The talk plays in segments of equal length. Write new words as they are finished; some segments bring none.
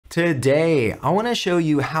Today, I want to show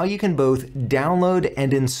you how you can both download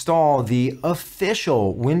and install the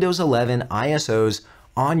official Windows 11 ISOs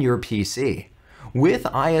on your PC. With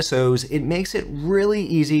ISOs, it makes it really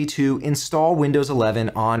easy to install Windows 11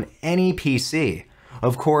 on any PC.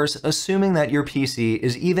 Of course, assuming that your PC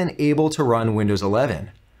is even able to run Windows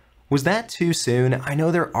 11. Was that too soon? I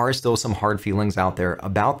know there are still some hard feelings out there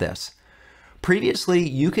about this. Previously,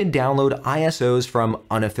 you could download ISOs from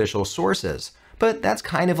unofficial sources, but that's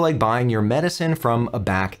kind of like buying your medicine from a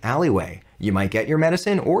back alleyway. You might get your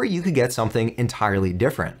medicine, or you could get something entirely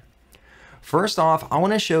different. First off, I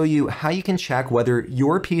want to show you how you can check whether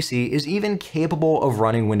your PC is even capable of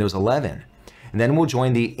running Windows 11. And then we'll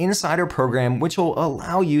join the Insider program, which will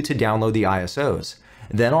allow you to download the ISOs.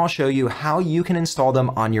 Then I'll show you how you can install them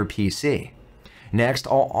on your PC. Next,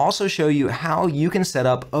 I'll also show you how you can set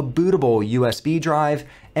up a bootable USB drive,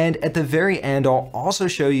 and at the very end, I'll also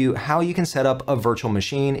show you how you can set up a virtual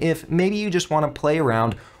machine if maybe you just want to play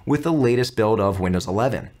around with the latest build of Windows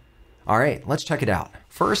 11. All right, let's check it out.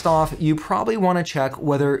 First off, you probably want to check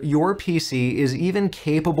whether your PC is even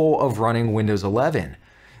capable of running Windows 11.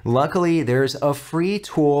 Luckily, there's a free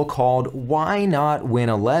tool called Why Not Win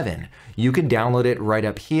 11. You can download it right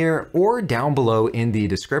up here or down below in the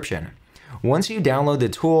description. Once you download the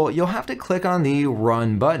tool, you'll have to click on the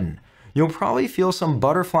Run button. You'll probably feel some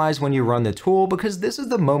butterflies when you run the tool because this is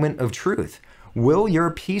the moment of truth. Will your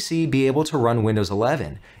PC be able to run Windows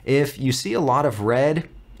 11? If you see a lot of red,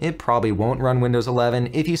 it probably won't run Windows 11.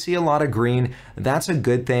 If you see a lot of green, that's a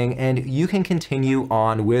good thing, and you can continue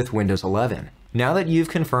on with Windows 11. Now that you've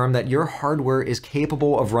confirmed that your hardware is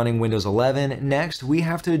capable of running Windows 11, next we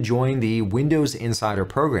have to join the Windows Insider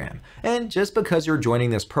program. And just because you're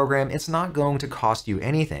joining this program, it's not going to cost you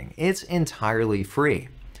anything. It's entirely free.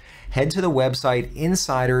 Head to the website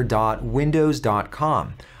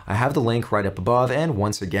insider.windows.com. I have the link right up above and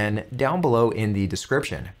once again down below in the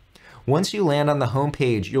description. Once you land on the home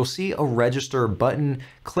page, you'll see a register button.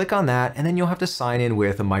 Click on that and then you'll have to sign in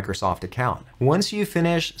with a Microsoft account. Once you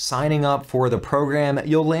finish signing up for the program,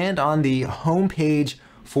 you'll land on the home page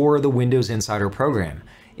for the Windows Insider program.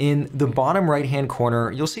 In the bottom right-hand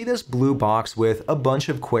corner, you'll see this blue box with a bunch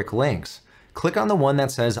of quick links. Click on the one that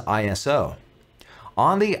says ISO.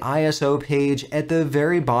 On the ISO page at the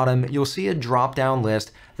very bottom, you'll see a drop-down list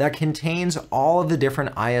that contains all of the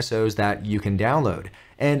different ISOs that you can download.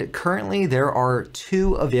 And currently there are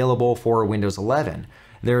two available for Windows 11.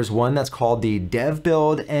 There's one that's called the Dev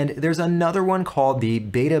build, and there's another one called the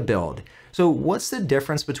Beta build. So what's the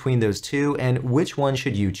difference between those two, and which one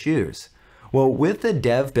should you choose? Well, with the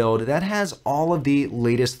Dev build, that has all of the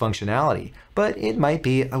latest functionality, but it might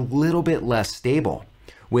be a little bit less stable.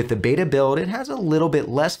 With the Beta build, it has a little bit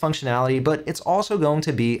less functionality, but it's also going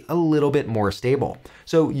to be a little bit more stable.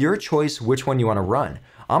 So your choice which one you want to run.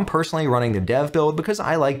 I'm personally running the Dev build because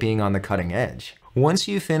I like being on the cutting edge. Once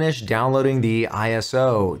you finish downloading the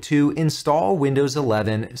ISO, to install Windows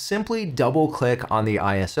 11, simply double-click on the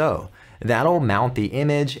ISO. That'll mount the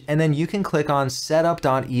image, and then you can click on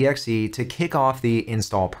setup.exe to kick off the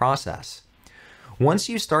install process. Once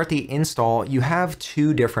you start the install, you have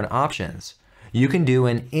two different options. You can do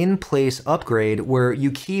an in-place upgrade where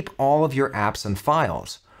you keep all of your apps and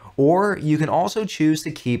files. Or you can also choose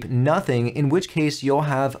to keep nothing, in which case you'll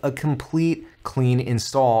have a complete clean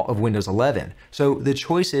install of Windows 11. So the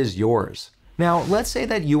choice is yours. Now, let's say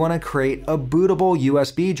that you want to create a bootable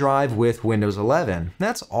USB drive with Windows 11.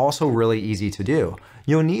 That's also really easy to do.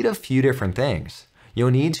 You'll need a few different things.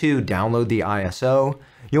 You'll need to download the ISO.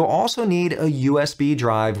 You'll also need a USB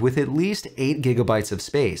drive with at least 8 GB of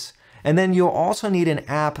space. And then you'll also need an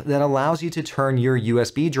app that allows you to turn your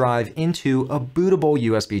USB drive into a bootable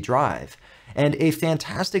USB drive. And a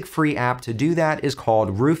fantastic free app to do that is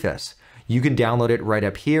called Rufus. You can download it right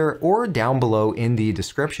up here or down below in the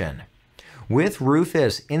description. With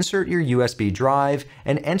Rufus, insert your USB drive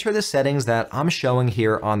and enter the settings that I'm showing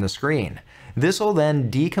here on the screen. This will then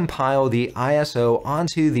decompile the ISO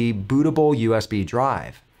onto the bootable USB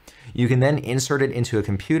drive. You can then insert it into a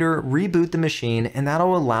computer, reboot the machine, and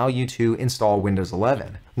that'll allow you to install Windows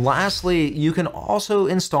 11. Lastly, you can also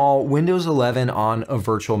install Windows 11 on a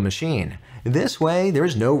virtual machine. This way,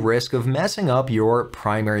 there's no risk of messing up your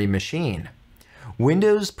primary machine.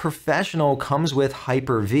 Windows Professional comes with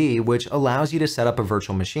Hyper-V, which allows you to set up a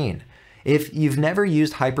virtual machine. If you've never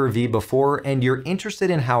used Hyper-V before and you're interested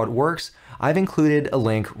in how it works, I've included a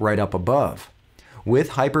link right up above. With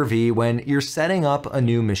Hyper-V, when you're setting up a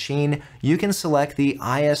new machine, you can select the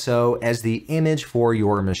ISO as the image for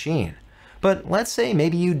your machine. But let's say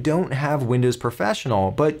maybe you don't have Windows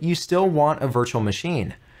Professional, but you still want a virtual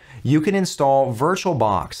machine. You can install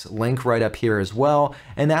VirtualBox, link right up here as well,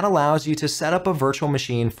 and that allows you to set up a virtual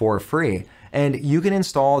machine for free, and you can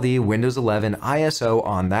install the Windows 11 ISO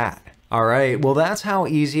on that. Alright, well that's how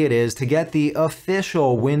easy it is to get the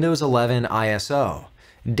official Windows 11 ISO.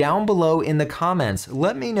 Down below in the comments,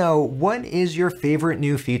 let me know what is your favorite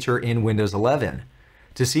new feature in Windows 11.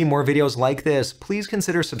 To see more videos like this, please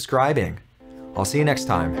consider subscribing. I'll see you next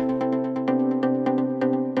time.